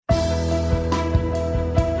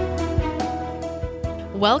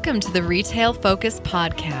Welcome to the Retail Focus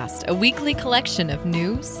Podcast, a weekly collection of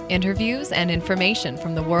news, interviews, and information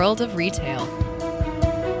from the world of retail.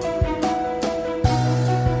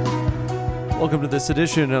 Welcome to this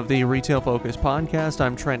edition of the Retail Focus Podcast.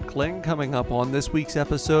 I'm Trent Kling. Coming up on this week's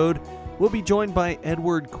episode, we'll be joined by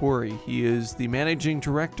Edward Coury. He is the Managing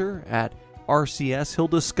Director at RCS. He'll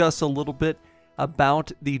discuss a little bit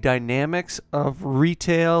about the dynamics of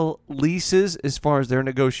retail leases as far as their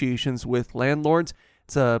negotiations with landlords.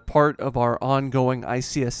 It's a part of our ongoing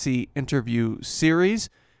ICSC interview series.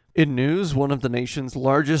 In news, one of the nation's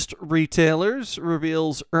largest retailers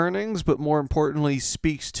reveals earnings, but more importantly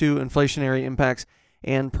speaks to inflationary impacts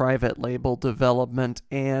and private label development.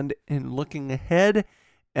 And in looking ahead,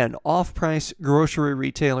 an off-price grocery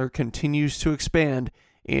retailer continues to expand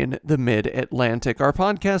in the Mid-Atlantic. Our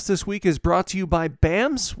podcast this week is brought to you by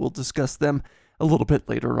BAMS. We'll discuss them a little bit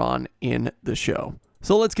later on in the show.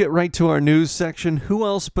 So let's get right to our news section. Who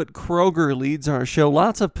else but Kroger leads our show?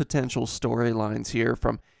 Lots of potential storylines here,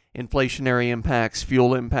 from inflationary impacts,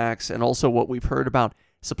 fuel impacts, and also what we've heard about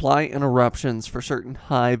supply interruptions for certain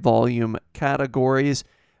high-volume categories.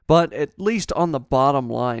 But at least on the bottom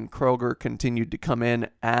line, Kroger continued to come in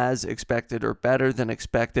as expected or better than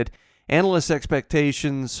expected. Analyst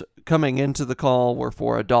expectations coming into the call were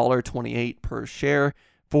for $1.28 per share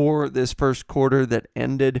for this first quarter that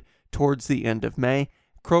ended towards the end of May.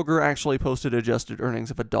 Kroger actually posted adjusted earnings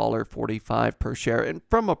of $1.45 per share. And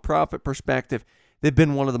from a profit perspective, they've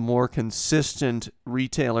been one of the more consistent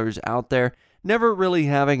retailers out there, never really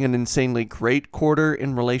having an insanely great quarter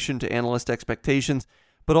in relation to analyst expectations,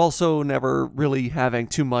 but also never really having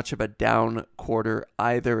too much of a down quarter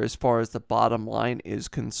either as far as the bottom line is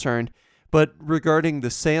concerned. But regarding the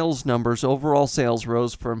sales numbers, overall sales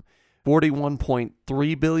rose from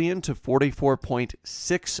 $41.3 billion to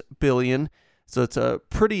 $44.6 billion. So it's a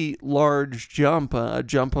pretty large jump, a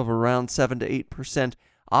jump of around 7 to 8%.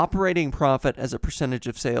 Operating profit as a percentage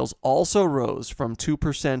of sales also rose from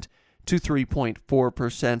 2% to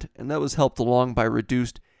 3.4%, and that was helped along by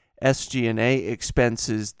reduced SG&A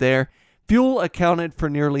expenses there. Fuel accounted for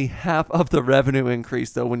nearly half of the revenue increase,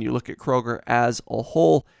 though, when you look at Kroger as a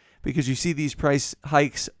whole, because you see these price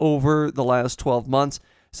hikes over the last 12 months.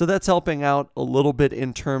 So that's helping out a little bit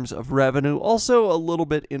in terms of revenue, also a little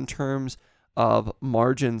bit in terms of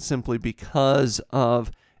margin, simply because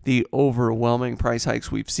of the overwhelming price hikes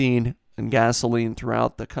we've seen in gasoline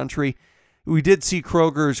throughout the country. We did see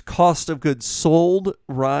Kroger's cost of goods sold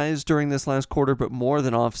rise during this last quarter, but more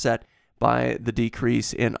than offset by the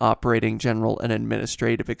decrease in operating, general, and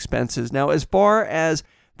administrative expenses. Now, as far as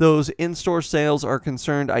those in-store sales are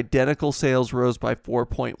concerned, identical sales rose by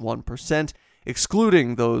 4.1%,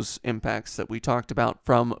 excluding those impacts that we talked about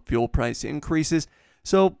from fuel price increases.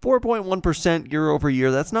 So 4.1% year over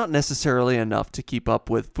year, that's not necessarily enough to keep up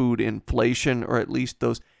with food inflation, or at least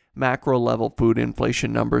those macro level food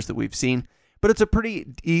inflation numbers that we've seen. But it's a pretty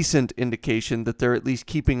decent indication that they're at least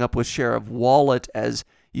keeping up with share of wallet, as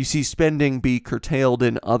you see spending be curtailed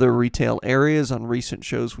in other retail areas. On recent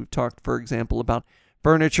shows, we've talked, for example, about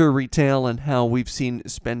furniture retail and how we've seen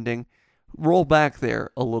spending roll back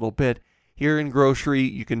there a little bit. Here in grocery,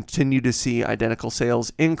 you continue to see identical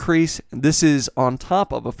sales increase. And this is on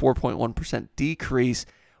top of a 4.1% decrease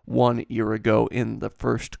 1 year ago in the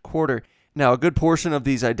first quarter. Now, a good portion of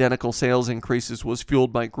these identical sales increases was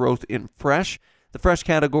fueled by growth in fresh. The fresh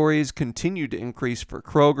categories continued to increase for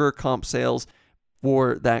Kroger. Comp sales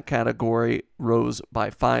for that category rose by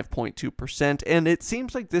 5.2%. And it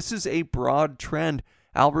seems like this is a broad trend.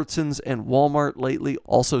 Albertsons and Walmart lately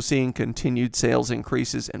also seeing continued sales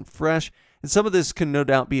increases in fresh. And some of this can no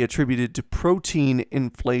doubt be attributed to protein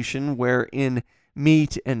inflation, where in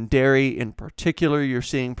meat and dairy in particular, you're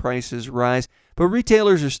seeing prices rise. But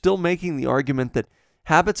retailers are still making the argument that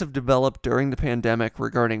habits have developed during the pandemic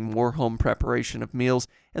regarding more home preparation of meals,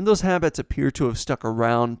 and those habits appear to have stuck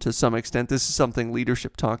around to some extent. This is something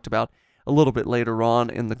leadership talked about a little bit later on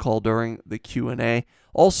in the call during the Q&A.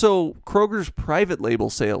 Also, Kroger's private label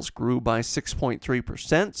sales grew by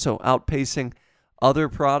 6.3%, so outpacing other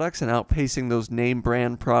products and outpacing those name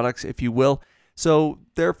brand products, if you will. So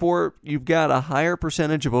therefore, you've got a higher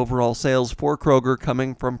percentage of overall sales for Kroger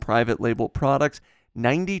coming from private label products.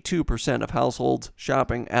 92% of households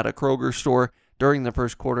shopping at a Kroger store during the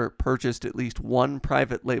first quarter purchased at least one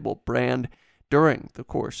private label brand during the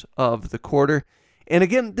course of the quarter. And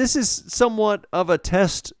again, this is somewhat of a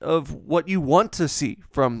test of what you want to see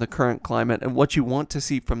from the current climate and what you want to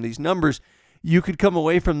see from these numbers. You could come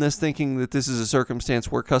away from this thinking that this is a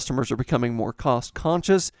circumstance where customers are becoming more cost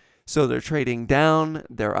conscious, so they're trading down,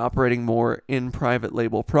 they're operating more in private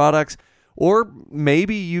label products. Or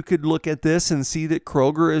maybe you could look at this and see that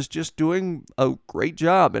Kroger is just doing a great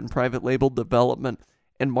job in private label development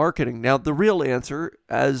and marketing. Now, the real answer,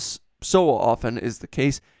 as so often is the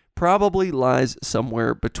case, probably lies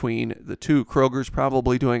somewhere between the two. Kroger's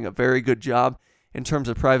probably doing a very good job in terms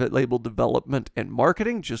of private label development and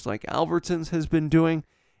marketing, just like Albertsons has been doing,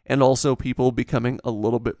 and also people becoming a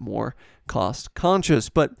little bit more cost conscious.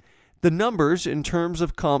 But the numbers in terms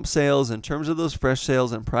of comp sales, in terms of those fresh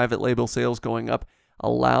sales and private label sales going up,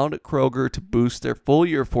 allowed Kroger to boost their full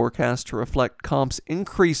year forecast to reflect comps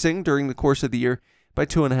increasing during the course of the year by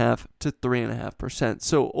 2.5% to 3.5%.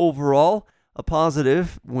 So overall, a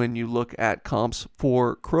positive when you look at comps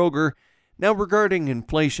for Kroger. Now, regarding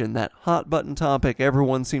inflation, that hot button topic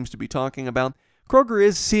everyone seems to be talking about, Kroger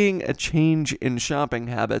is seeing a change in shopping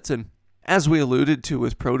habits. And as we alluded to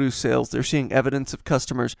with produce sales, they're seeing evidence of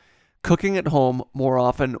customers cooking at home more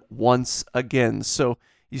often once again. So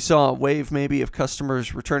you saw a wave maybe of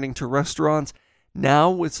customers returning to restaurants. Now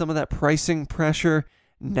with some of that pricing pressure,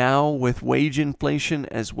 now with wage inflation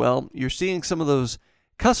as well, you're seeing some of those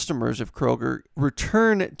customers of Kroger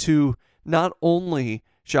return to not only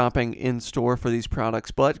shopping in store for these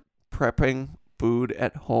products, but prepping food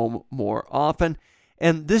at home more often.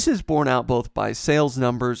 And this is borne out both by sales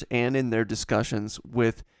numbers and in their discussions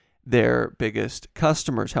with their biggest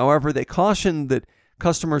customers. However, they caution that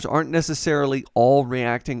customers aren't necessarily all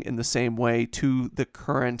reacting in the same way to the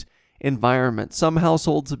current environment. Some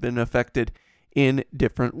households have been affected in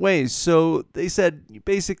different ways. So they said,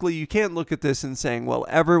 basically, you can't look at this and saying, well,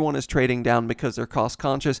 everyone is trading down because they're cost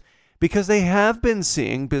conscious, because they have been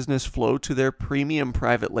seeing business flow to their premium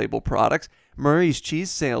private label products. Murray's cheese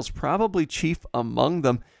sales, probably chief among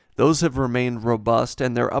them. Those have remained robust,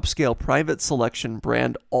 and their upscale private selection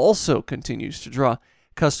brand also continues to draw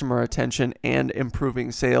customer attention and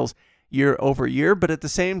improving sales year over year. But at the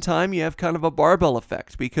same time, you have kind of a barbell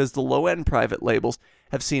effect because the low-end private labels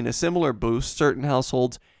have seen a similar boost. Certain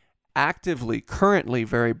households currently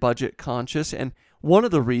very budget conscious, and one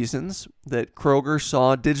of the reasons that Kroger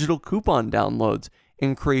saw digital coupon downloads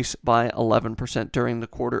increase by 11% during the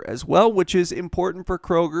quarter as well, which is important for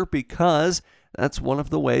Kroger because that's one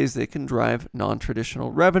of the ways they can drive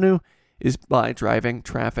non-traditional revenue is by driving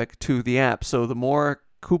traffic to the app. So the more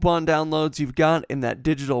coupon downloads you've got in that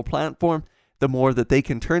digital platform, the more that they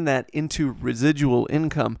can turn that into residual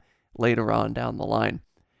income later on down the line.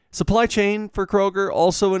 Supply chain for Kroger,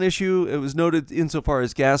 also an issue. It was noted insofar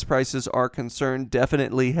as gas prices are concerned,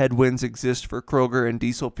 definitely headwinds exist for Kroger and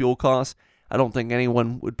diesel fuel costs. I don't think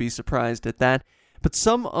anyone would be surprised at that. But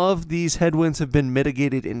some of these headwinds have been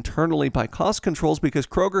mitigated internally by cost controls because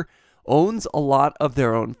Kroger owns a lot of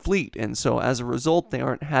their own fleet. And so as a result, they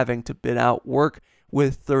aren't having to bid out work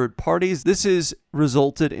with third parties. This has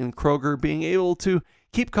resulted in Kroger being able to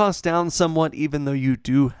keep costs down somewhat, even though you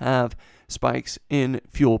do have spikes in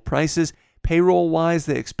fuel prices. Payroll-wise,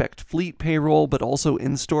 they expect fleet payroll, but also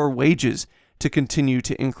in-store wages to continue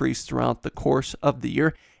to increase throughout the course of the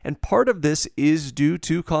year. And part of this is due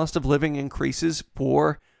to cost of living increases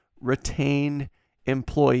for retained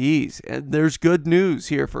employees. And there's good news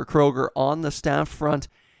here for Kroger on the staff front.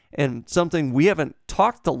 And something we haven't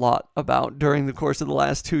talked a lot about during the course of the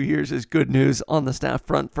last 2 years is good news on the staff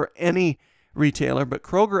front for any retailer. But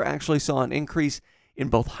Kroger actually saw an increase in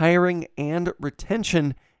both hiring and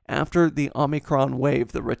retention after the Omicron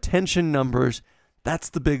wave. The retention numbers, that's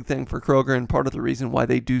the big thing for Kroger, and part of the reason why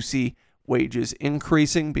they do see wages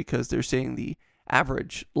increasing, because they're seeing the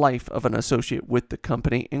average life of an associate with the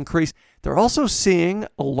company increase. They're also seeing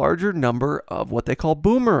a larger number of what they call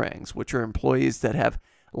boomerangs, which are employees that have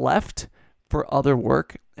left for other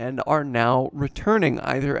work and are now returning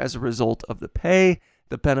either as a result of the pay,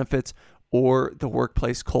 the benefits, or the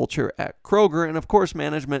workplace culture at Kroger. And of course,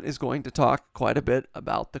 management is going to talk quite a bit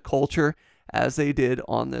about the culture, as they did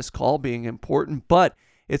on this call, being important. But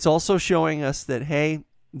it's also showing us that, hey,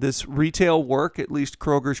 this retail work, at least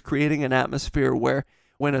Kroger's creating an atmosphere where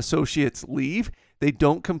when associates leave, they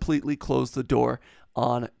don't completely close the door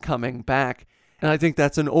on coming back. And I think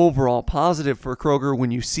that's an overall positive for Kroger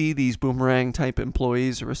when you see these boomerang type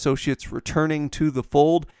employees or associates returning to the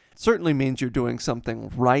fold. It certainly means you're doing something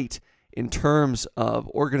right in terms of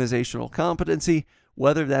organizational competency,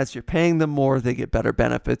 whether that's you're paying them more, they get better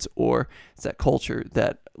benefits, or it's that culture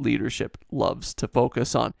that leadership loves to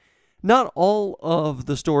focus on. Not all of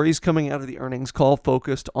the stories coming out of the earnings call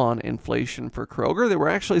focused on inflation for Kroger. There were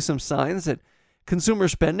actually some signs that consumer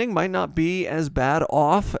spending might not be as bad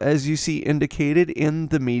off as you see indicated in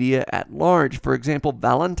the media at large. For example,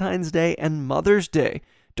 Valentine's Day and Mother's Day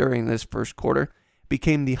during this first quarter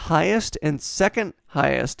became the highest and second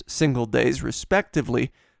highest single days, respectively,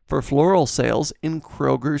 for floral sales in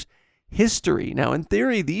Kroger's history. Now, in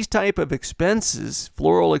theory, these type of expenses,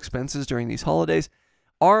 floral expenses during these holidays,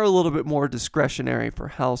 are a little bit more discretionary for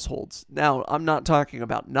households. Now, I'm not talking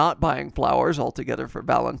about not buying flowers altogether for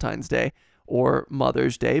Valentine's Day or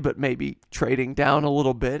Mother's Day, but maybe trading down a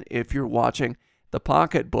little bit if you're watching the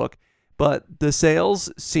pocketbook. But the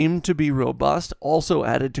sales seem to be robust, also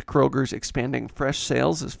added to Kroger's expanding fresh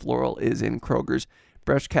sales, as floral is in Kroger's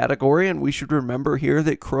fresh category. And we should remember here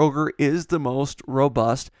that Kroger is the most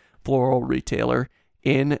robust floral retailer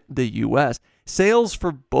in the U.S. Sales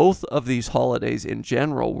for both of these holidays in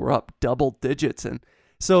general were up double digits, and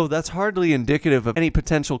so that's hardly indicative of any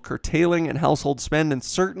potential curtailing in household spend. And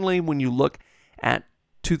certainly when you look at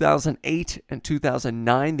 2008 and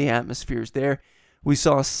 2009, the atmospheres there, we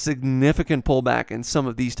saw a significant pullback in some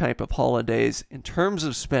of these type of holidays in terms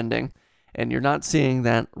of spending, and you're not seeing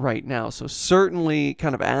that right now. So certainly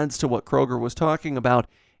kind of adds to what Kroger was talking about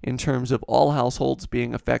in terms of all households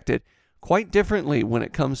being affected quite differently when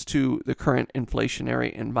it comes to the current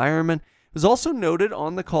inflationary environment. It was also noted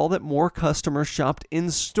on the call that more customers shopped in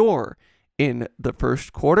store in the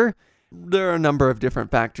first quarter. There are a number of different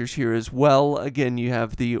factors here as well. Again, you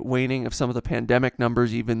have the waning of some of the pandemic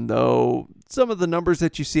numbers, even though some of the numbers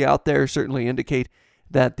that you see out there certainly indicate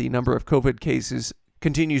that the number of COVID cases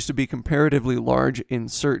continues to be comparatively large in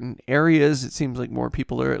certain areas. It seems like more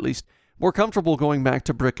people are at least more comfortable going back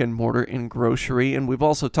to brick and mortar in grocery. And we've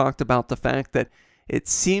also talked about the fact that it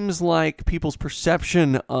seems like people's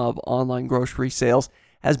perception of online grocery sales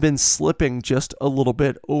has been slipping just a little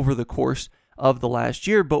bit over the course of the last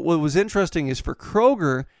year. But what was interesting is for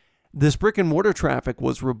Kroger, this brick and mortar traffic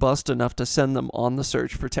was robust enough to send them on the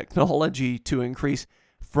search for technology to increase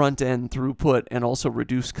front end throughput and also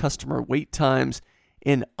reduce customer wait times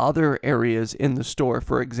in other areas in the store.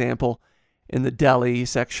 For example, in the deli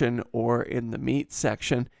section or in the meat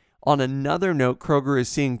section. On another note, Kroger is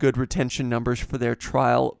seeing good retention numbers for their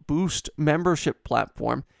trial Boost membership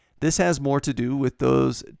platform. This has more to do with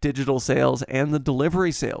those digital sales and the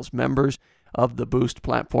delivery sales. Members of the Boost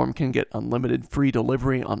platform can get unlimited free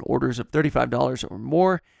delivery on orders of $35 or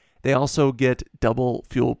more. They also get double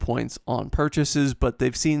fuel points on purchases, but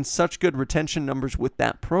they've seen such good retention numbers with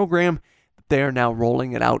that program that they are now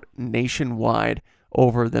rolling it out nationwide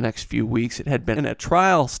over the next few weeks. It had been in a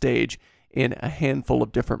trial stage in a handful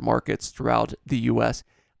of different markets throughout the U.S.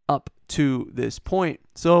 up to this point.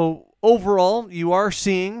 So overall, you are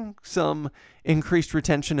seeing some increased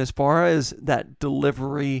retention as far as that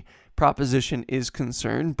delivery proposition is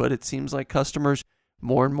concerned, but it seems like customers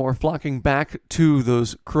more and more flocking back to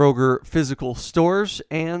those Kroger physical stores,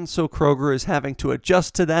 and so Kroger is having to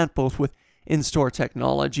adjust to that, both with in-store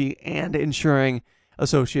technology and ensuring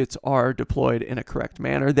associates are deployed in a correct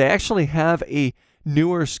manner. They actually have a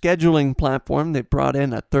newer scheduling platform. They brought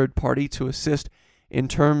in a third party to assist in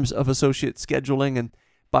terms of associate scheduling. And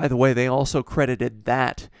by the way, they also credited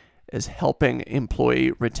that as helping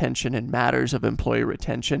employee retention and matters of employee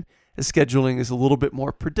retention. The scheduling is a little bit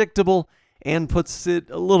more predictable and puts it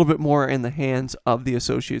a little bit more in the hands of the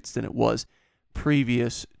associates than it was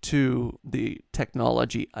previous to the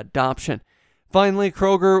technology adoption. Finally,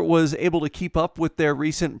 Kroger was able to keep up with their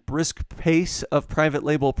recent brisk pace of private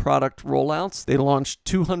label product rollouts. They launched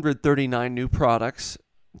 239 new products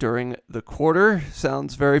during the quarter.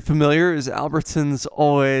 Sounds very familiar, as Albertsons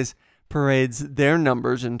always parades their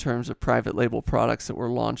numbers in terms of private label products that were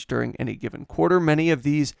launched during any given quarter. Many of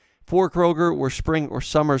these for Kroger were spring or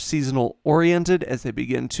summer seasonal oriented as they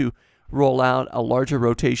begin to roll out a larger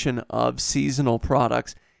rotation of seasonal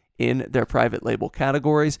products in their private label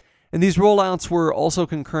categories. And these rollouts were also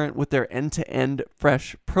concurrent with their end-to-end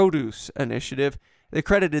fresh produce initiative. They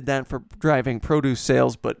credited that for driving produce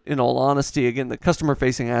sales, but in all honesty, again, the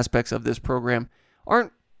customer-facing aspects of this program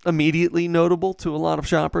aren't immediately notable to a lot of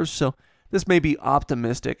shoppers, so this may be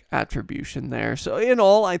optimistic attribution there. So in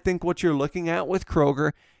all, I think what you're looking at with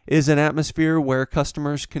Kroger is an atmosphere where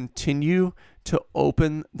customers continue to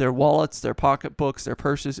open their wallets, their pocketbooks, their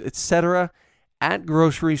purses, etc. At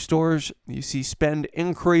grocery stores. You see spend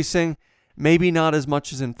increasing, maybe not as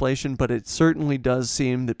much as inflation, but it certainly does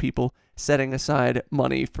seem that people setting aside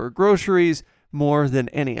money for groceries more than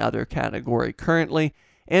any other category currently.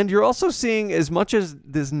 And you're also seeing, as much as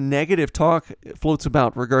this negative talk floats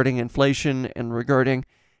about regarding inflation and regarding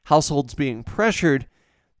households being pressured,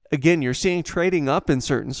 again, you're seeing trading up in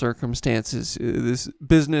certain circumstances. This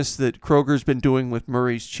business that Kroger's been doing with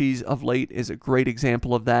Murray's Cheese of late is a great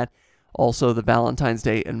example of that. Also, the Valentine's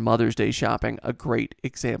Day and Mother's Day shopping, a great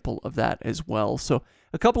example of that as well. So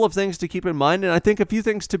a couple of things to keep in mind, and I think a few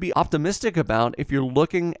things to be optimistic about if you're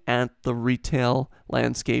looking at the retail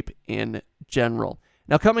landscape in general.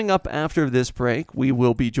 Now, coming up after this break, we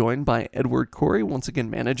will be joined by Edward Coury, once again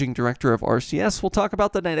Managing Director of RCS. We'll talk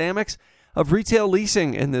about the dynamics of retail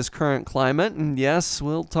leasing in this current climate. And yes,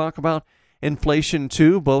 we'll talk about inflation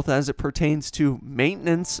too, both as it pertains to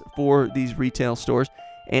maintenance for these retail stores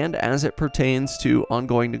and as it pertains to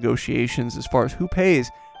ongoing negotiations as far as who pays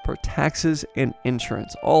for taxes and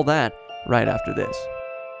insurance. All that right after this.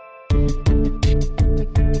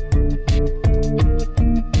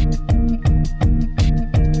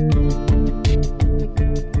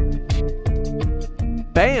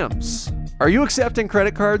 BAMS! Are you accepting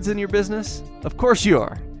credit cards in your business? Of course you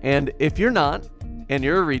are. And if you're not, and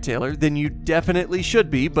you're a retailer, then you definitely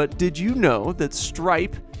should be. But did you know that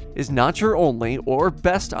Stripe is not your only or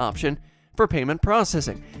best option for payment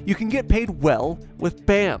processing? You can get paid well with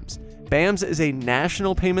BAMS. BAMS is a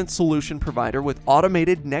national payment solution provider with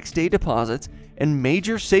automated next-day deposits and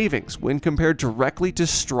major savings when compared directly to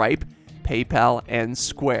Stripe, PayPal, and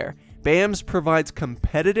Square. BAMS provides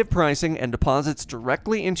competitive pricing and deposits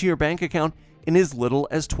directly into your bank account in as little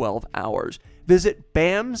as 12 hours. Visit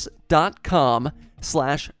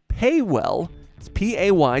BAMS.com/paywell, it's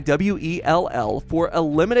PAYWELL, for a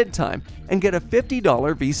limited time and get a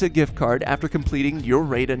 $50 Visa gift card after completing your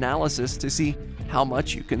rate analysis to see how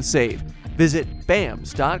much you can save. Visit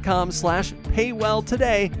BAMS.com/paywell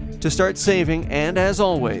today to start saving, and as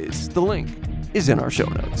always, the link is in our show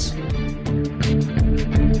notes.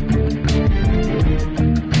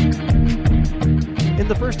 In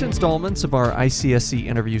the first installments of our ICSC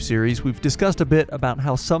interview series, we've discussed a bit about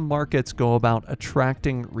how some markets go about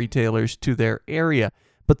attracting retailers to their area,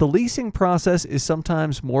 but the leasing process is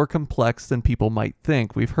sometimes more complex than people might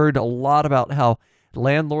think. We've heard a lot about how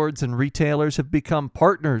landlords and retailers have become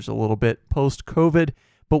partners a little bit post-COVID,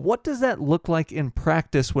 but what does that look like in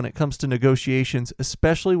practice when it comes to negotiations,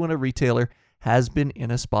 especially when a retailer has been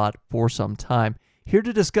in a spot for some time? Here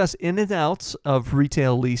to discuss in and outs of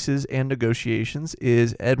retail leases and negotiations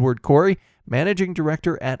is Edward Coury, Managing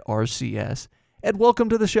Director at RCS. Ed, welcome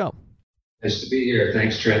to the show. Nice to be here.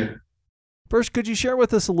 Thanks, Trent. First, could you share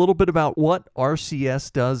with us a little bit about what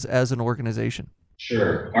RCS does as an organization?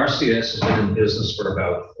 Sure. RCS has been in business for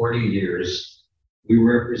about 40 years. We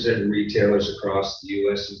represent retailers across the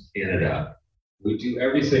U.S. and Canada. We do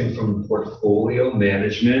everything from portfolio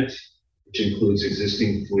management, which includes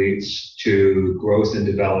existing fleets, to growth and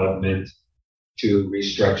development, to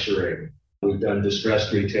restructuring. We've done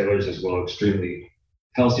distressed retailers as well, extremely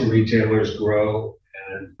healthy retailers grow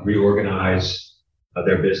and reorganize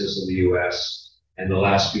their business in the U.S. And the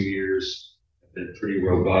last few years have been pretty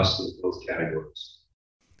robust in both categories.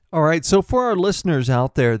 All right, so for our listeners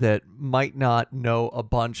out there that might not know a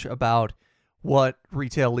bunch about what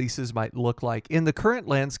retail leases might look like, in the current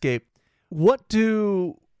landscape, what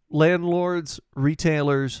do landlords,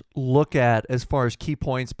 retailers look at as far as key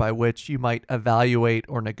points by which you might evaluate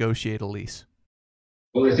or negotiate a lease?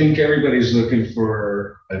 Well, I think everybody's looking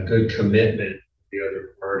for a good commitment to the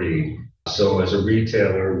other party. So as a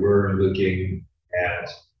retailer, we're looking at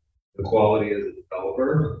the quality of the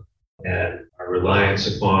developer and our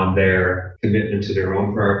reliance upon their commitment to their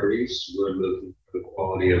own properties. We're looking for the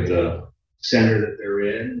quality of the center that they're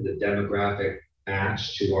in, the demographic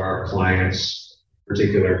match to our clients'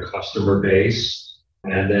 particular customer base.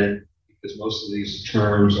 And then, because most of these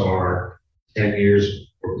terms are 10 years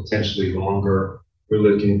or potentially longer, we're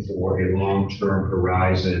looking for a long-term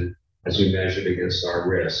horizon as we measured against our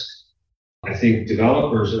risk. I think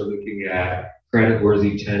developers are looking at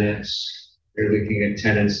creditworthy tenants. They're looking at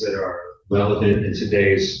tenants that are relevant in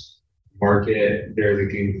today's market. They're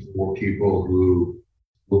looking for people who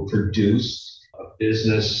will produce a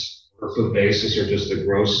business per foot basis or just a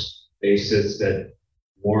gross basis that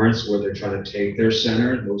warrants where they're trying to take their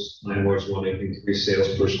center. Most landlords want to increase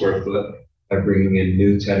sales per square foot by bringing in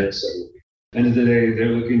new tenants. At the end of the day, they're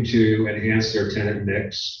looking to enhance their tenant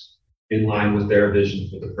mix in line with their vision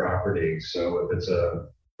for the property. So if it's a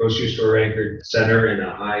grocery store anchored center in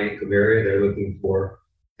a high income area, they're looking for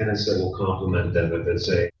tenants that will complement them. If it's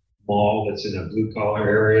a mall that's in a blue collar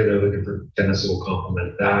area, they're looking for tenants that will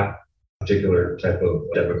complement that particular type of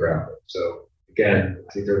demographic. So again,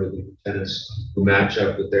 I think they're looking for tenants who match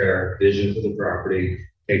up with their vision for the property,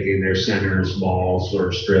 taking their centers, malls,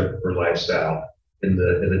 or strip or lifestyle in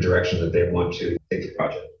the direction that they want to take the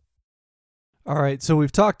project. All right, so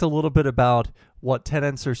we've talked a little bit about what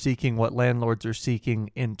tenants are seeking, what landlords are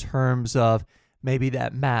seeking in terms of maybe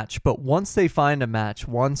that match. But once they find a match,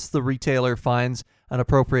 once the retailer finds an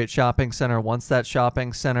appropriate shopping center, once that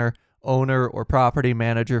shopping center owner or property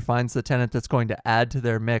manager finds the tenant that's going to add to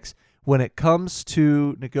their mix, when it comes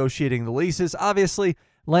to negotiating the leases, obviously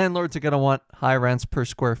landlords are going to want high rents per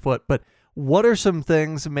square foot. But what are some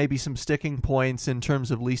things, maybe some sticking points in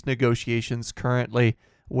terms of lease negotiations currently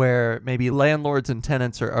where maybe landlords and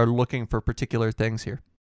tenants are looking for particular things here?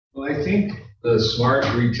 Well, I think the smart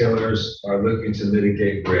retailers are looking to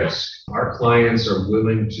mitigate risk. Our clients are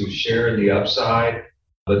willing to share in the upside,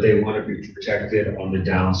 but they want to be protected on the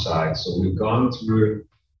downside. So we've gone through,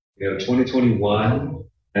 2021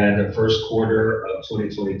 and the first quarter of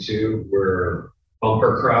 2022 were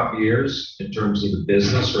bumper crop years in terms of the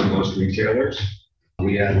business for most retailers.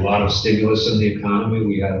 We had a lot of stimulus in the economy.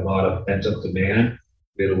 We had a lot of pent-up demand.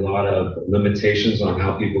 We had a lot of limitations on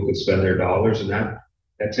how people could spend their dollars, and that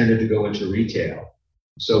tended to go into retail.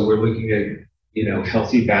 So we're looking at,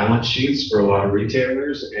 healthy balance sheets for a lot of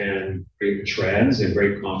retailers and great trends and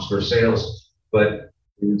great comps for sales. But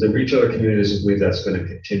the retailer community doesn't believe that's going to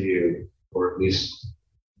continue, or at least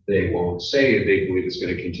they won't say they believe it's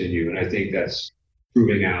going to continue. And I think that's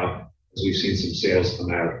proving out as we've seen some sales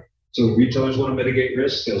come out. So retailers want to mitigate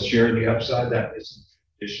risk. They'll share in the upside. That isn't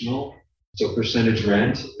traditional. So percentage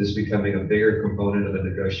rent is becoming a bigger component of the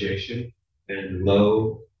negotiation, and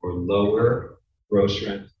low or lower gross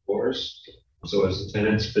rent floors. So as the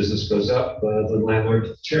tenant's business goes up, the landlord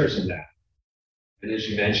shares in that. And as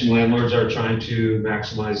you mentioned, landlords are trying to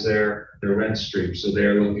maximize their rent stream. So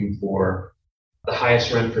they're looking for the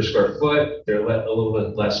highest rent per square foot. They're a little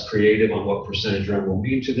bit less creative on what percentage rent will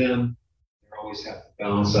mean to them. They always have to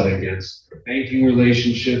balance that against their banking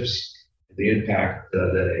relationships, the impact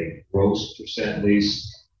that a gross percent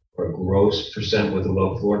lease or a gross percent with a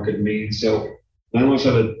low floor could mean. So landlords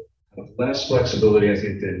have less flexibility, I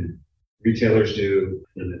think, than retailers do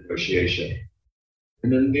in the negotiation.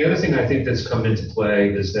 And then the other thing I think that's come into play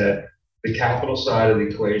is that the capital side of the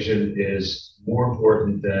equation is more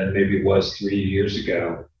important than maybe it was 3 years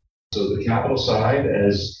ago. So the capital side,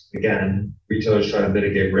 as again, retailers try to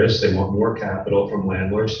mitigate risk, they want more capital from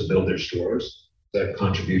landlords to build their stores, that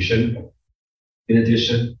contribution. In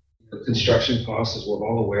addition, the construction costs, as we're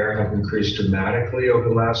all aware, have increased dramatically over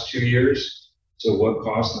the last 2 years. So what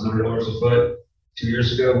cost $100 a foot 2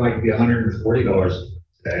 years ago might be $140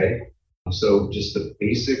 today. So just the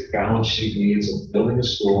basic balance sheet needs of building a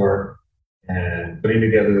store and putting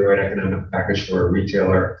together the right economic package for a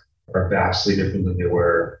retailer are vastly different than they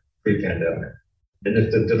were pre-pandemic. And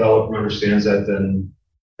if the developer understands that, then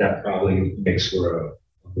that probably makes for a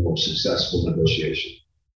more successful negotiation.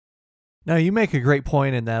 Now, you make a great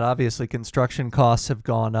point in that obviously construction costs have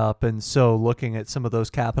gone up, and so looking at some of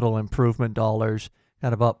those capital improvement dollars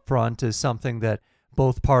kind of up front is something that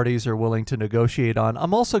both parties are willing to negotiate on.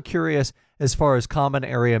 I'm also curious as far as common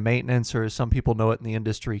area maintenance, or as some people know it in the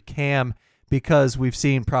industry, CAM, because we've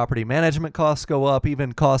seen property management costs go up,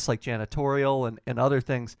 even costs like janitorial and other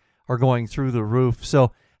things are going through the roof.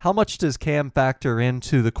 So how much does CAM factor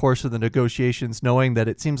into the course of the negotiations, knowing that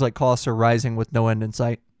it seems like costs are rising with no end in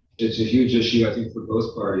sight? It's a huge issue, I think, for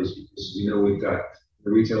both parties, because we've got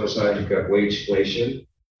the retailer side, you've got wage inflation,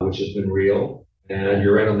 which has been real. And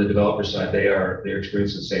you're right, on the developer side, they're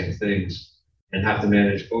experiencing the same things and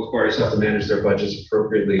both parties have to manage their budgets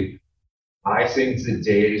appropriately. I think the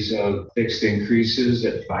days of fixed increases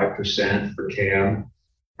at 5% for CAM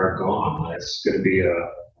are gone. That's going to be a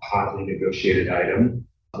hotly negotiated item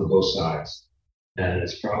on both sides. And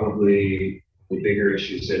it's probably the bigger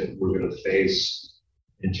issues that we're going to face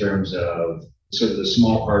in terms of sort of the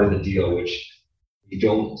small part of the deal, which you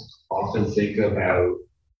don't often think about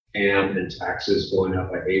CAM and taxes going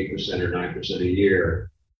up by 8% or 9% a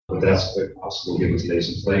year, but that's quite possible given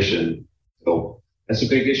today's inflation. So that's a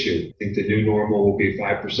big issue. I think the new normal will be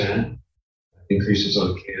 5% increases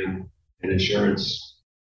on CAM and insurance.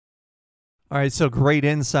 All right, so great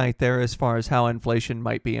insight there as far as how inflation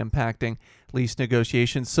might be impacting lease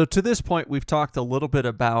negotiations. So to this point, we've talked a little bit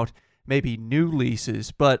about maybe new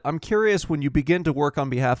leases, but I'm curious, when you begin to work on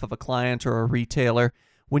behalf of a client or a retailer,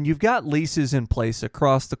 when you've got leases in place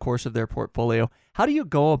across the course of their portfolio, how do you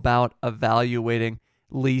go about evaluating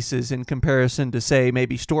leases in comparison to, say,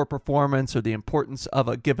 maybe store performance or the importance of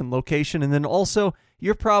a given location? And then also,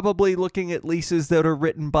 you're probably looking at leases that are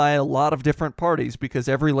written by a lot of different parties, because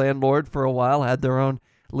every landlord for a while had their own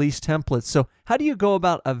lease templates. So how do you go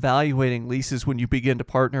about evaluating leases when you begin to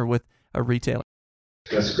partner with a retailer?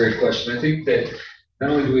 That's a great question. I think that not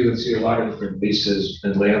only do we see a lot of different leases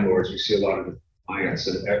and landlords, we see a lot of clients,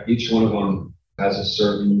 and each one of them has a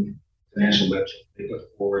certain financial metric they put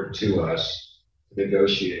forward to us to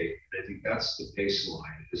negotiate. And I think that's the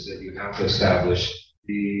baseline, is that you have to establish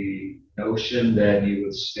the notion that you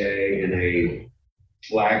would stay in a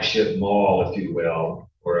flagship mall, if you will,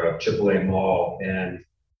 or a AAA mall, and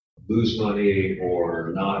lose money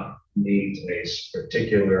or not meet a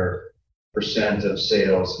particular percent of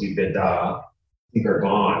sales EBITDA, I think are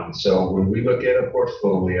gone. So when we look at a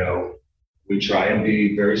portfolio, we try and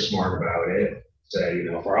be very smart about it. Say,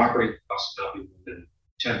 if our operating costs not be more than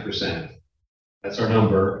 10%, that's our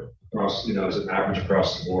number across, as an average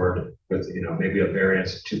across the board with, maybe a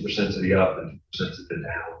variance of 2% to the up and 2% to the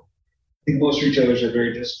down. I think most retailers are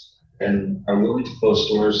very disciplined and are willing to close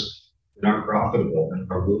stores that aren't profitable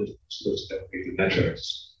and are willing to close stores that make the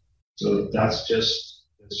metrics. So it's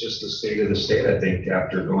just the state of the state, I think,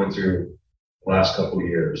 after going through the last couple of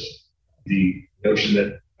years. The notion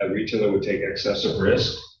that a retailer would take excessive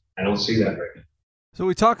risk, I don't see that right now. So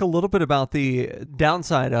we talk a little bit about the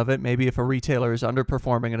downside of it, maybe if a retailer is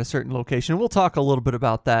underperforming in a certain location. We'll talk a little bit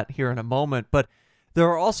about that here in a moment, but there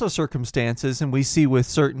are also circumstances, and we see with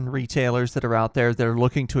certain retailers that are out there that are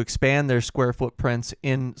looking to expand their square footprints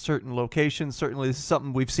in certain locations. Certainly this is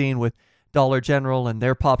something we've seen with Dollar General and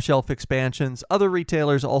their pop shelf expansions, other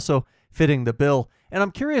retailers also fitting the bill. And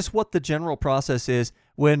I'm curious what the general process is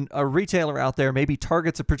when a retailer out there maybe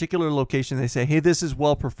targets a particular location. They say, hey, this is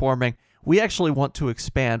well performing. We actually want to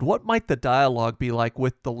expand. What might the dialogue be like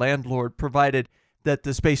with the landlord, provided that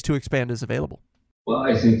the space to expand is available? Well,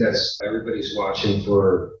 I think that's everybody's watching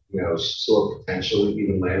for, store potential,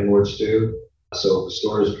 even landlords do. So if the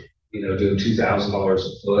store is, doing $2,000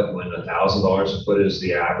 a foot when $1,000 a foot is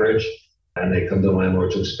the average, and they come to the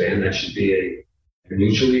landlord to expand, that should be a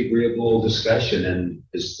mutually agreeable discussion. And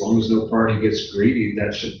as long as no party gets greedy,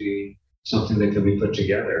 that should be something that can be put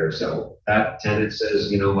together. So that tenant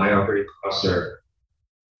says, my operating costs are,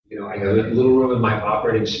 I have a little room in my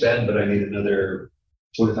operating spend, but I need another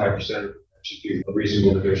 25%. That should be a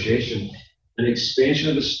reasonable negotiation. An expansion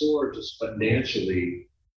of the store just financially,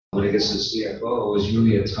 when it gets to the CFO, is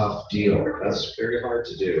really a tough deal. That's very hard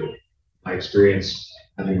to do. My experience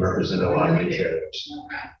having represented a lot of retailers.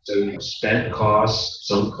 So spent costs,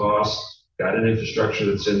 some costs, got an infrastructure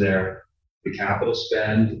that's in there. The capital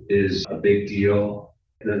spend is a big deal.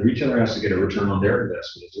 And the retailer has to get a return on their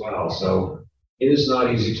investment as well. So it is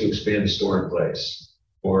not easy to expand a store in place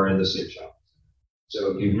or in the same shop.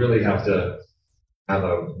 So you really have to have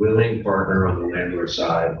a willing partner on the landlord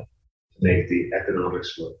side to make the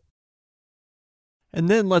economics work. And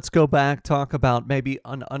then let's go back, talk about maybe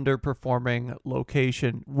an underperforming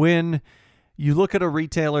location. When you look at a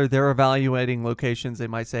retailer, they're evaluating locations. They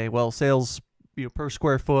might say, well, sales per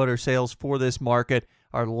square foot or sales for this market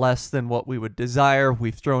are less than what we would desire.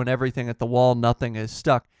 We've thrown everything at the wall. Nothing is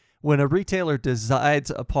stuck. When a retailer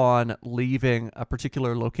decides upon leaving a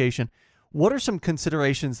particular location, what are some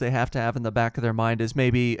considerations they have to have in the back of their mind as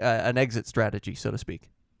maybe an exit strategy, so to speak?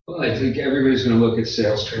 Well, I think everybody's going to look at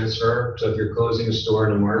sales transfer. So if you're closing a store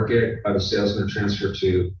in a market, are the sales going to transfer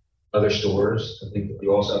to other stores? I think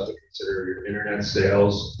you also have to consider your internet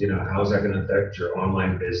sales. How is that going to affect your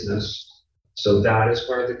online business? So that is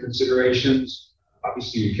part of the considerations.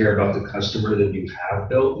 Obviously, you care about the customer that you have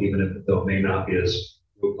built, even if the build may not be as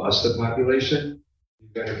robust a population.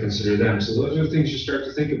 You've got to consider them. So those are the things you start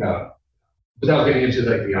to think about without getting into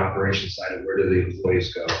the operation side of where do the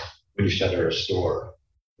employees go when you shutter a store.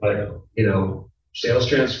 But, sales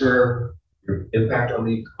transfer, your impact on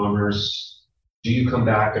the e-commerce, do you come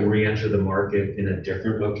back and re-enter the market in a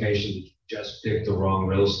different location? Did you just pick the wrong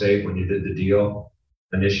real estate when you did the deal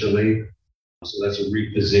initially? So that's a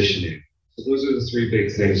repositioning. So those are the three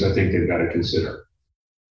big things I think they've got to consider.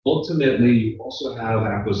 Ultimately, you also have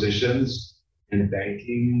acquisitions and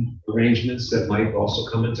banking arrangements that might also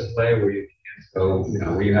come into play where you can't go,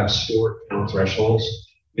 where you have store count thresholds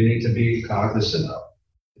you need to be cognizant of.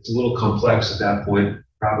 It's a little complex at that point,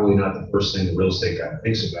 probably not the first thing the real estate guy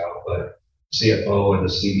thinks about, but CFO and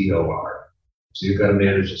the CEO are. So you've got to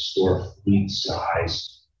manage the store fleet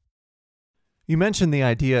size. You mentioned the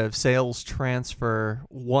idea of sales transfer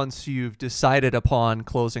once you've decided upon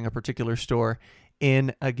closing a particular store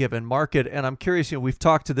in a given market. And I'm curious, we've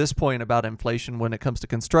talked to this point about inflation when it comes to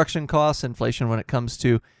construction costs, inflation when it comes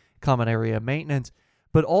to common area maintenance,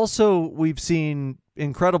 but also we've seen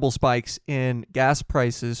incredible spikes in gas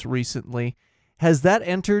prices recently. Has that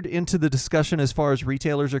entered into the discussion as far as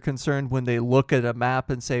retailers are concerned when they look at a map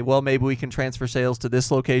and say, well, maybe we can transfer sales to this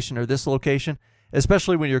location or this location,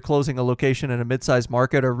 especially when you're closing a location in a mid-sized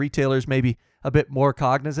market? Are retailers maybe a bit more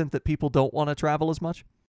cognizant that people don't want to travel as much?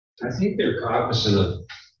 I think they're cognizant of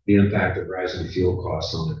the impact of rising fuel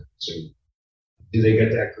costs on it. So do they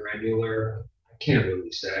get that granular? I can't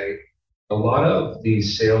really say. A lot of the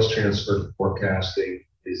sales transfer forecasting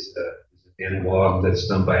is an analog that's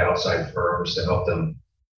done by outside firms to help them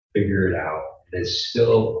figure it out. And it's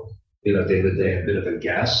still, at the end of the day, a bit of a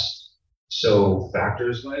guess. So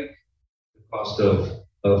factors like the cost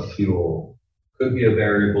of fuel could be a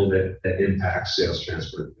variable that impacts sales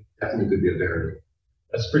transfer. Definitely could be a variable.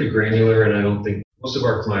 That's pretty granular, and I don't think most of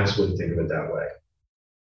our clients wouldn't think of it that way.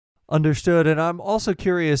 Understood. And I'm also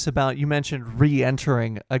curious about, you mentioned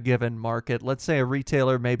re-entering a given market. Let's say a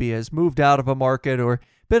retailer maybe has moved out of a market or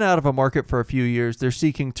been out of a market for a few years. They're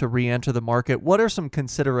seeking to re-enter the market. What are some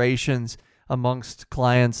considerations amongst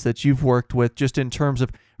clients that you've worked with just in terms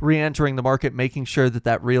of re-entering the market, making sure that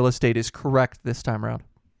that real estate is correct this time around?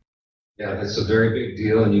 Yeah, that's a very big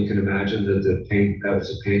deal, and you can imagine that that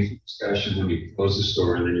was a painful discussion when you close the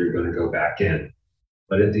store and then you're going to go back in.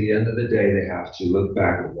 But at the end of the day, they have to look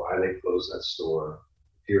back at why they closed that store,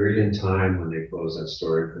 period in time when they closed that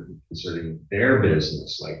store concerning their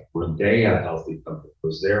business, like were they a healthy company,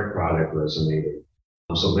 was their product resonating?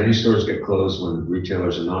 So many stores get closed when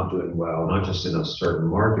retailers are not doing well, not just in a certain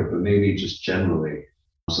market, but maybe just generally.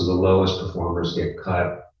 So the lowest performers get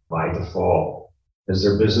cut by default. As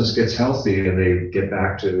their business gets healthy and they get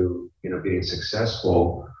back to being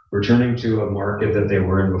successful, returning to a market that they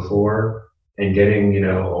were in before and getting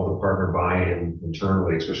all the partner buy-in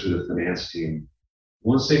internally, especially the finance team.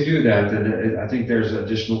 Once they do that, then I think there's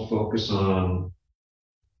additional focus on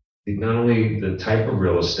not only the type of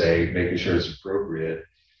real estate, making sure it's appropriate.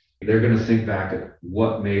 They're going to think back at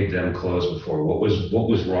what made them close before. What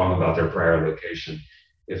was wrong about their prior location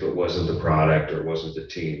if it wasn't the product or wasn't the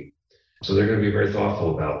team. So they're going to be very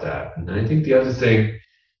thoughtful about that. And I think the other thing,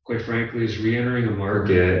 quite frankly, is re-entering a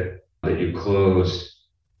market that you closed.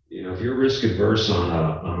 If you're risk adverse on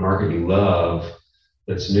a market you love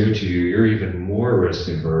that's new to you, you're even more risk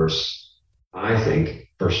adverse. I think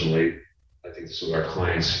personally, this is what our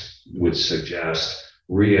clients would suggest,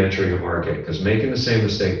 re-entering a market, because making the same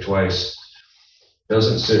mistake twice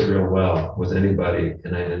doesn't sit real well with anybody.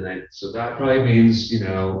 So that probably means,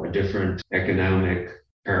 a different economic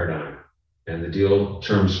paradigm. And the deal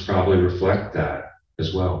terms probably reflect that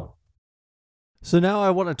as well. So now I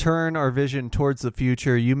want to turn our vision towards the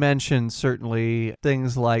future. You mentioned certainly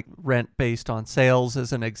things like rent based on sales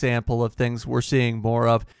as an example of things we're seeing more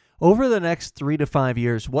of. Over the next 3 to 5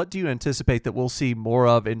 years, what do you anticipate that we'll see more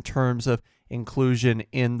of in terms of inclusion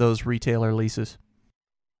in those retailer leases?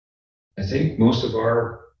 I think most of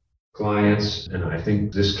our clients, and I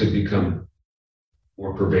think this could become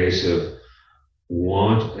more pervasive,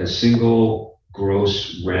 want a single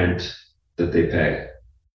gross rent that they pay.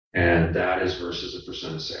 And that is versus a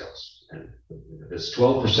percent of sales. And if it's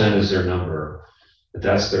 12% is their number, if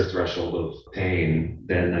that's their threshold of pain,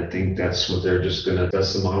 then I think that's what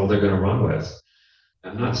that's the model they're going to run with.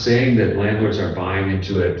 I'm not saying that landlords are buying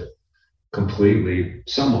into it completely.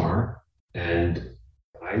 Some are. And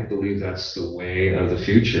I believe that's the way of the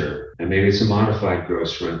future. And maybe it's a modified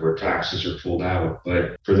gross rent where taxes are pulled out.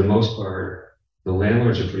 But for the most part, the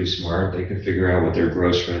landlords are pretty smart. They can figure out what their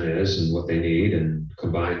gross rent is and what they need and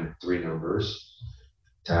combine 3 numbers: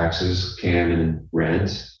 taxes, CAM, and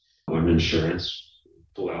rent, and insurance.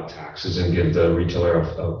 Pull out taxes and give the retailer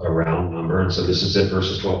a round number. And so this is it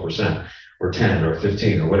versus 12% or 10 or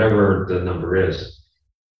 15 or whatever the number is.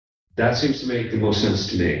 That seems to make the most sense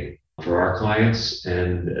to me for our clients.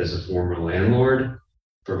 And as a former landlord,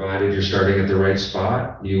 provided you're starting at the right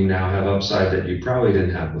spot, you now have upside that you probably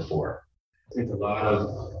didn't have before. I think a lot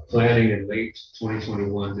of planning in late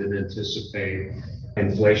 2021 didn't anticipate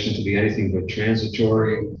inflation to be anything but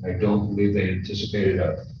transitory. I don't believe they anticipated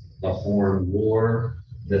a foreign war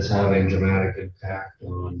that's having dramatic impact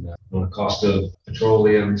on the cost of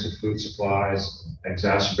petroleum to food supplies,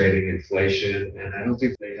 exacerbating inflation. And I don't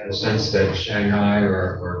think they had a sense that Shanghai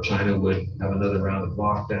or China would have another round of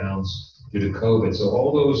lockdowns due to COVID. So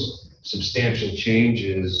all those substantial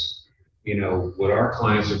changes, what our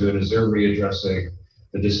clients are doing is they're readdressing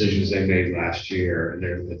the decisions they made last year,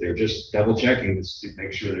 and they're just double checking to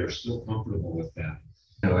make sure they're still comfortable with them.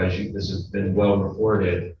 As this has been well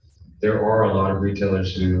reported, there are a lot of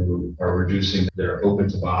retailers who are reducing their open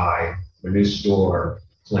to buy, their new store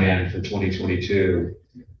plan for 2022,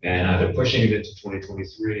 and either pushing it into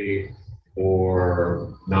 2023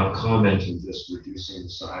 or not commenting, just reducing the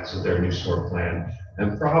size of their new store plan,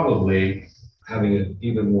 and probably having an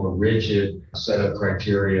even more rigid set of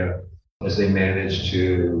criteria as they manage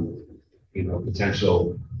to,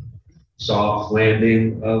 potential soft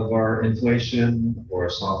landing of our inflation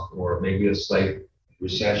or maybe a slight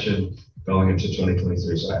recession going into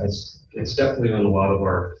 2023. So it's definitely on a lot of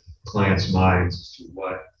our clients' minds as to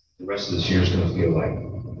what the rest of this year is going to feel like.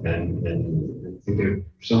 And I think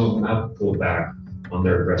some of them have pulled back on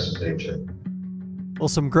their aggressive nature. Well,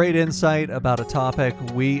 some great insight about a topic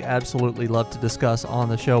we absolutely love to discuss on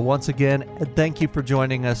the show. Once again, thank you for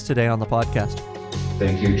joining us today on the podcast.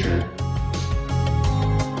 Thank you, Trent.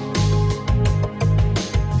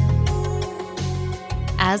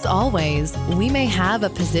 As always, we may have a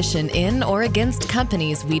position in or against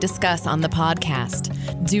companies we discuss on the podcast.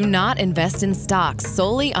 Do not invest in stocks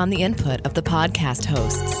solely on the input of the podcast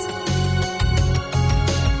hosts.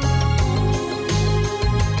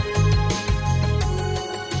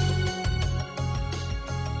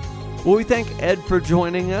 Well, we thank Ed for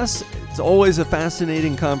joining us. It's always a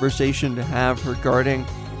fascinating conversation to have regarding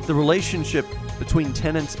the relationship between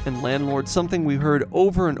tenants and landlords. Something we heard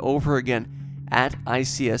over and over again at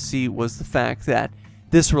ICSC was the fact that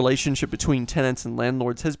this relationship between tenants and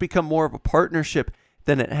landlords has become more of a partnership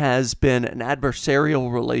than it has been an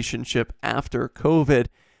adversarial relationship after COVID.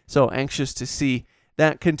 So anxious to see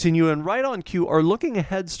that continue. And right on cue, our looking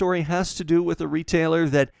ahead story has to do with a retailer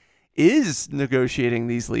that is negotiating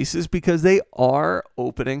these leases because they are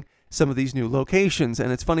opening some of these new locations.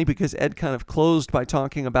 And it's funny because Ed kind of closed by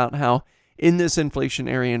talking about how in this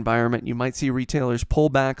inflationary environment, you might see retailers pull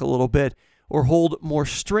back a little bit or hold more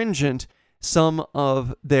stringent some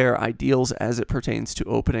of their ideals as it pertains to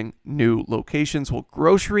opening new locations. Well,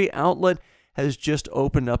 Grocery Outlet has just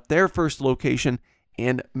opened up their first location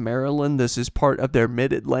in Maryland. This is part of their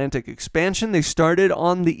Mid-Atlantic expansion. They started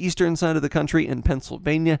on the eastern side of the country in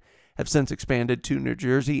Pennsylvania, have since expanded to New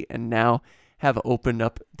Jersey, and now have opened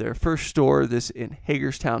up their first store, this in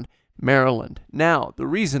Hagerstown, Maryland. Now, the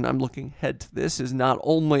reason I'm looking ahead to this is not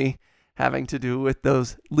only having to do with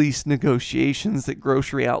those lease negotiations that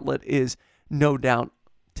Grocery Outlet is no doubt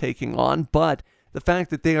taking on, but the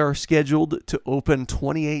fact that they are scheduled to open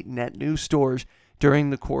 28 net new stores during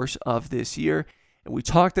the course of this year. And we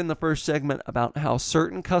talked in the first segment about how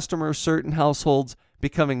certain customers, certain households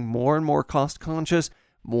becoming more and more cost conscious,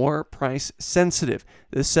 more price sensitive.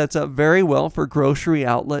 This sets up very well for Grocery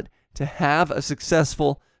Outlet to have a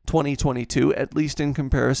successful 2022, at least in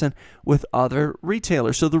comparison with other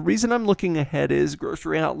retailers. So the reason I'm looking ahead is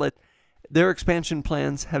Grocery Outlet, their expansion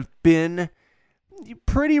plans have been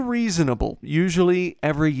pretty reasonable, usually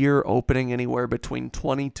every year opening anywhere between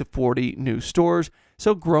 20 to 40 new stores,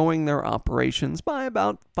 so growing their operations by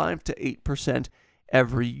about 5 to 8%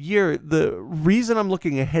 every year. The reason I'm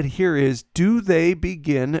looking ahead here is, do they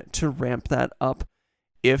begin to ramp that up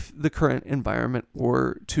if the current environment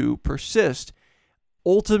were to persist?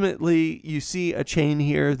 Ultimately, you see a chain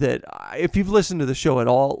here that, if you've listened to the show at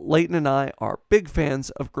all, Leighton and I are big fans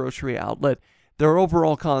of Grocery Outlet. Their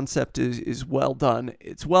overall concept is well done.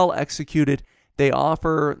 It's well executed. They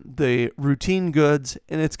offer the routine goods,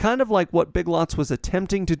 and it's kind of like what Big Lots was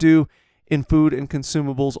attempting to do in food and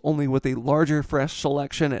consumables, only with a larger, fresh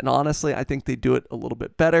selection. And honestly, I think they do it a little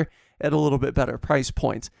bit better at a little bit better price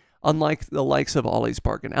points. Unlike the likes of Ollie's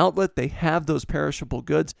Bargain Outlet, they have those perishable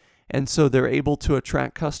goods, and so they're able to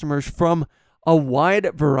attract customers from a wide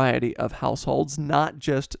variety of households, not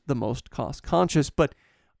just the most cost-conscious. But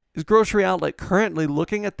is Grocery Outlet currently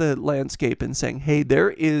looking at the landscape and saying, hey,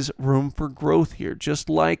 there is room for growth here, just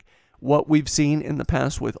like what we've seen in the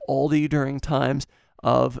past with Aldi during times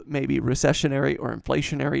of maybe recessionary or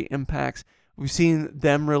inflationary impacts? We've seen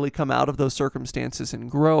them really come out of those circumstances and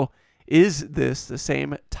grow. Is this the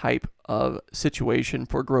same type of situation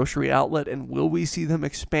for Grocery Outlet, and will we see them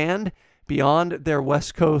expand beyond their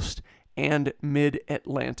West Coast and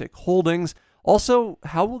Mid-Atlantic holdings? Also,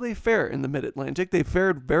 how will they fare in the Mid-Atlantic? They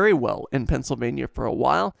fared very well in Pennsylvania for a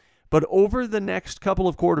while, but over the next couple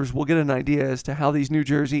of quarters, we'll get an idea as to how these New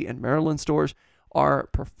Jersey and Maryland stores are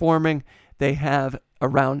performing. They have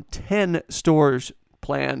around 10 stores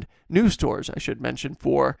planned, new stores, I should mention,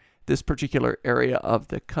 for this particular area of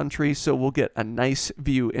the country. So we'll get a nice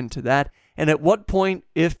view into that. And at what point,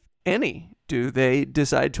 if any, do they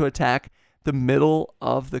decide to attack the middle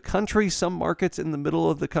of the country? Some markets in the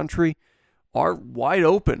middle of the country are wide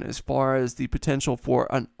open as far as the potential for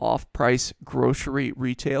an off-price grocery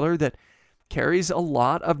retailer that carries a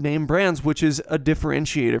lot of name brands, which is a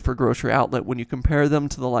differentiator for Grocery Outlet when you compare them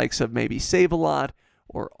to the likes of maybe Save-A-Lot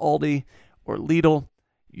or Aldi or Lidl.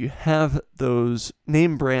 You have those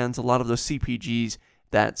name brands, a lot of those CPGs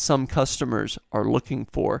that some customers are looking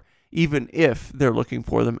for, even if they're looking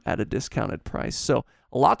for them at a discounted price. So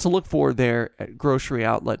a lot to look for there at Grocery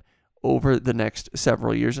Outlet over the next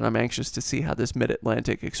several years, and I'm anxious to see how this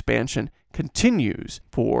Mid-Atlantic expansion continues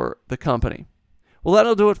for the company. Well,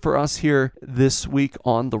 that'll do it for us here this week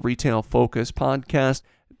on the Retail Focus podcast.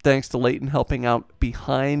 Thanks to Leighton helping out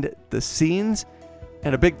behind the scenes.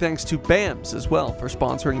 And a big thanks to BAMS as well for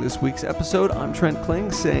sponsoring this week's episode. I'm Trent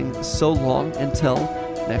Kling saying so long until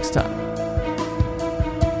next time.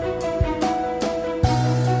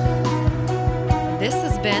 This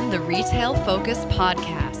has been the Retail Focus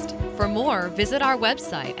Podcast. For more, visit our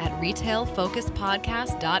website at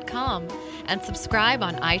retailfocuspodcast.com and subscribe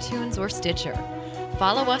on iTunes or Stitcher.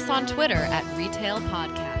 Follow us on Twitter at Retail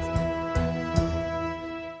Podcast.